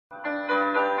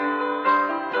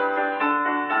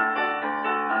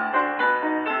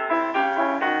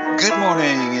Good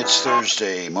morning. It's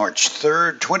Thursday, March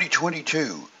 3rd,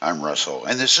 2022. I'm Russell,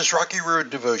 and this is Rocky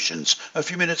Road Devotions, a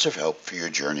few minutes of help for your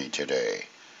journey today.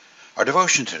 Our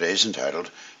devotion today is entitled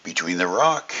Between the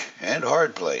Rock and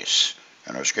Hard Place,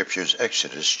 and our scripture is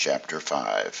Exodus chapter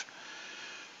 5.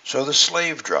 So the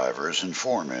slave drivers and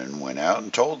foremen went out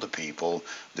and told the people,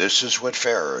 "This is what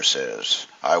Pharaoh says.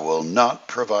 I will not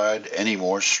provide any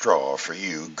more straw for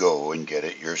you. Go and get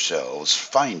it yourselves.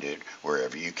 Find it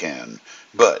wherever you can.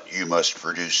 But you must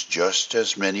produce just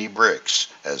as many bricks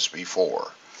as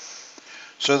before."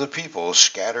 So the people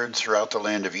scattered throughout the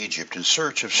land of Egypt in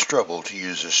search of stubble to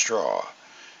use as straw.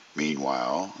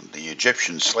 Meanwhile, the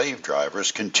Egyptian slave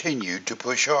drivers continued to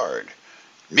push hard.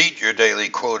 "Meet your daily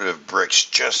quota of bricks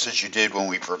just as you did when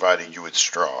we provided you with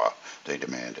straw," they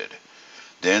demanded.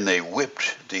 Then they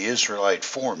whipped the Israelite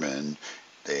foremen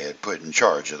they had put in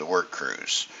charge of the work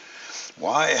crews.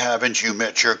 "Why haven't you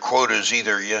met your quotas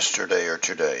either yesterday or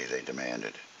today?" they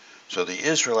demanded. So the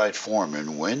Israelite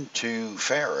foreman went to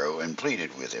Pharaoh and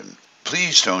pleaded with him.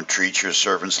 "Please don't treat your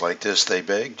servants like this," they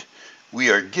begged. "We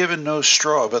are given no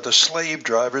straw, but the slave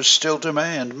drivers still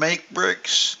demand, 'Make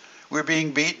bricks.' We're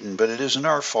being beaten, but it isn't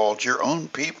our fault. Your own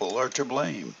people are to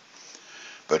blame."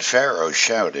 But Pharaoh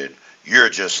shouted, "You're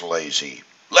just lazy.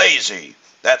 Lazy!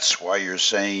 That's why you're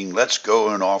saying, 'Let's go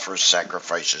and offer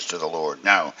sacrifices to the Lord.'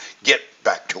 Now, get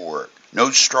back to work.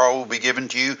 No straw will be given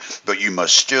to you, but you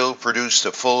must still produce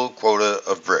the full quota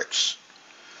of bricks."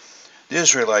 The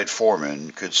Israelite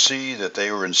foremen could see that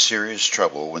they were in serious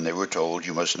trouble when they were told,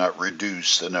 "You must not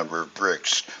reduce the number of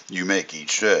bricks you make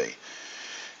each day."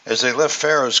 As they left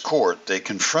Pharaoh's court, they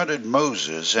confronted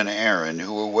Moses and Aaron,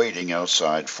 who were waiting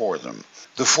outside for them.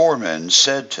 The foremen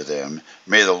said to them,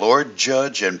 "May the Lord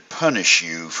judge and punish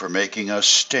you for making us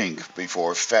stink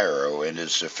before Pharaoh and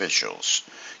his officials.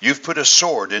 You've put a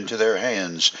sword into their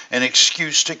hands, an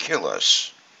excuse to kill us."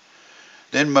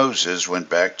 Then Moses went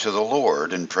back to the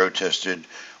Lord and protested,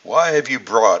 "Why have you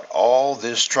brought all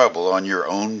this trouble on your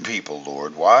own people,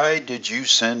 Lord? Why did you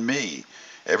send me?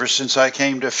 Ever since I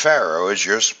came to Pharaoh as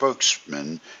your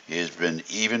spokesman, he has been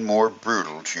even more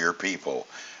brutal to your people,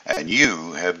 and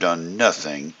you have done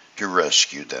nothing to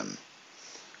rescue them."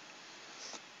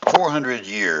 400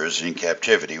 years in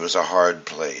captivity was a hard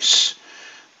place.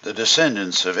 The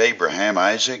descendants of Abraham,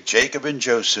 Isaac, Jacob, and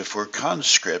Joseph were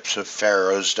conscripts of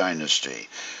Pharaoh's dynasty.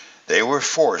 They were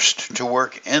forced to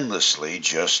work endlessly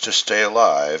just to stay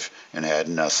alive and had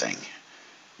nothing.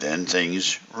 Then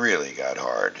things really got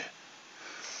hard.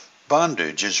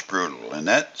 Bondage is brutal, and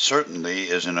that certainly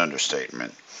is an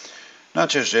understatement. Not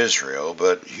just Israel,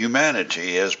 but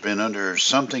humanity has been under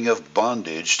something of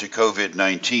bondage to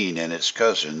COVID-19 and its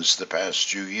cousins the past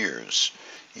 2 years.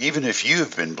 Even if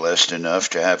you've been blessed enough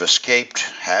to have escaped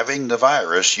having the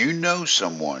virus, you know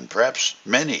someone, perhaps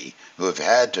many, who have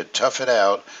had to tough it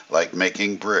out like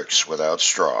making bricks without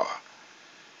straw.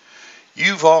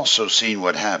 You've also seen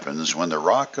what happens when the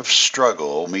rock of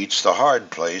struggle meets the hard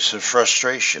place of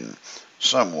frustration.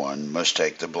 Someone must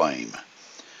take the blame.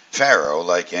 Pharaoh,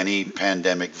 like any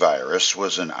pandemic virus,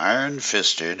 was an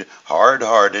iron-fisted,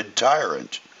 hard-hearted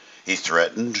tyrant. He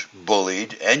threatened,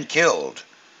 bullied, and killed.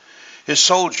 His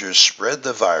soldiers spread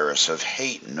the virus of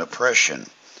hate and oppression.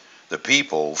 The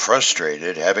people,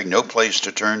 frustrated, having no place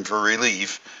to turn for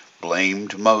relief,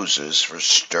 blamed Moses for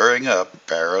stirring up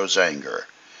Pharaoh's anger.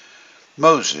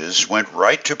 Moses went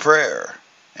right to prayer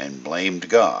and blamed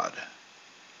God.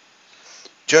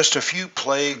 Just a few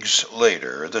plagues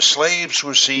later, the slaves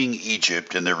were seeing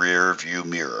Egypt in the rear-view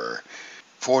mirror.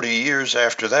 40 years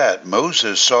after that,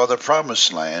 Moses saw the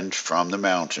promised land from the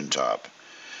mountaintop.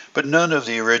 But none of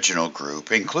the original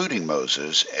group, including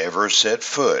Moses, ever set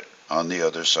foot on the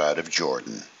other side of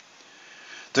Jordan.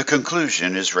 The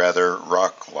conclusion is rather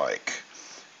rock-like.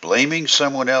 Blaming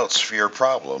someone else for your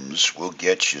problems will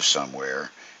get you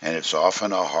somewhere, and it's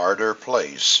often a harder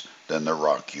place than the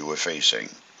rock you are facing.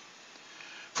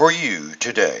 For you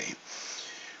today,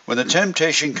 when the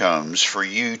temptation comes for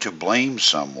you to blame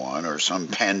someone or some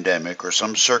pandemic or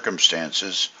some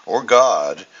circumstances or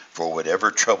God for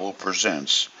whatever trouble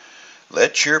presents,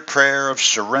 let your prayer of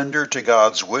surrender to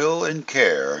God's will and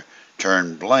care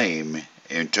turn blame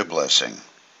into blessing.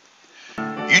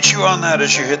 You chew on that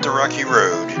as you hit the rocky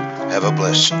road. Have a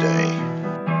blessed day.